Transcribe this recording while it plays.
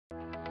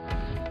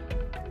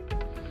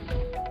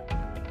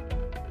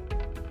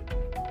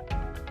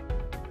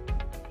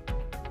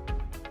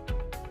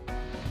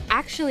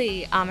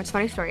Actually, it's a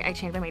funny story. I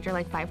changed my major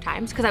like 5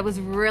 times because I was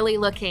really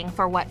looking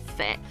for what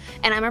fit.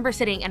 And I remember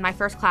sitting in my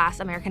first class,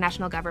 American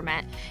National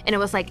Government, and it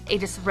was like a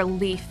just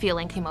relief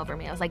feeling came over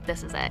me. I was like,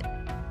 this is it.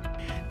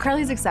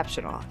 Karlee's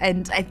exceptional,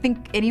 and I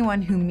think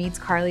anyone who meets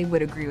Karlee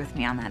would agree with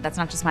me on that. That's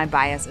not just my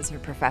bias as her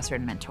professor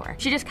and mentor.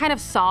 She just kind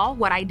of saw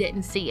what I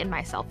didn't see in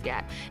myself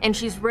yet, and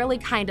she's really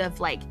kind of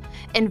like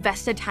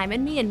invested time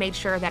in me and made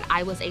sure that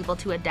I was able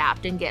to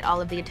adapt and get all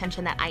of the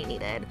attention that I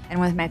needed. And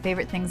one of my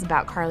favorite things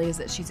about Karlee is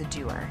that she's a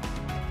doer.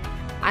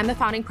 I'm the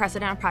founding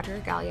president of Project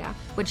Regalia,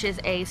 which is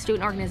a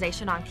student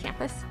organization on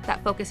campus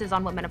that focuses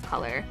on women of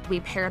color. We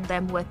paired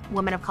them with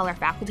women of color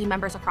faculty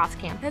members across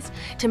campus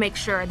to make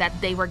sure that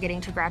they were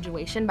getting to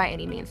graduation by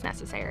any means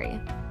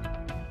necessary.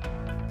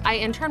 I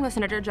interned with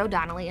Senator Joe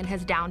Donnelly in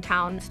his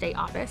downtown state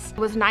office. It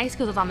was nice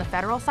because it was on the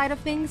federal side of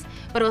things,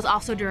 but it was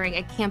also during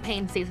a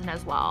campaign season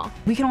as well.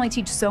 We can only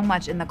teach so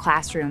much in the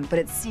classroom, but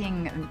it's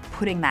seeing and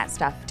putting that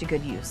stuff to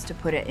good use, to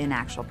put it in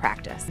actual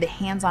practice. The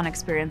hands-on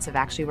experience of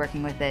actually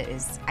working with it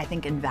is, I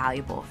think,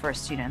 invaluable for a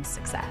student's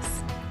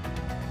success.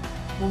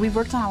 Well, we've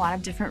worked on a lot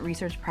of different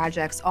research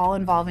projects, all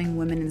involving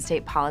women in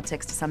state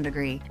politics to some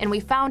degree. And we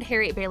found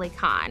Harriet Bailey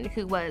Kahn,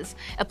 who was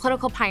a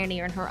political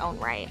pioneer in her own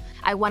right.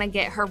 I want to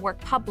get her work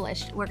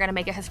published. We're going to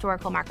make a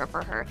historical marker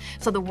for her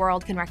so the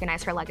world can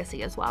recognize her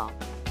legacy as well.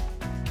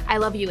 I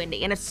love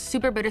UIndy, and it's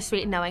super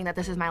bittersweet knowing that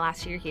this is my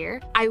last year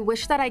here. I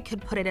wish that I could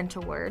put it into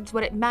words,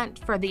 what it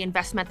meant for the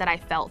investment that I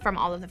felt from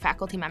all of the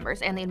faculty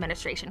members and the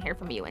administration here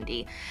from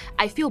UIndy.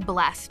 I feel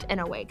blessed in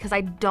a way, because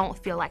I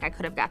don't feel like I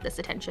could have got this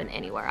attention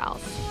anywhere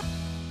else.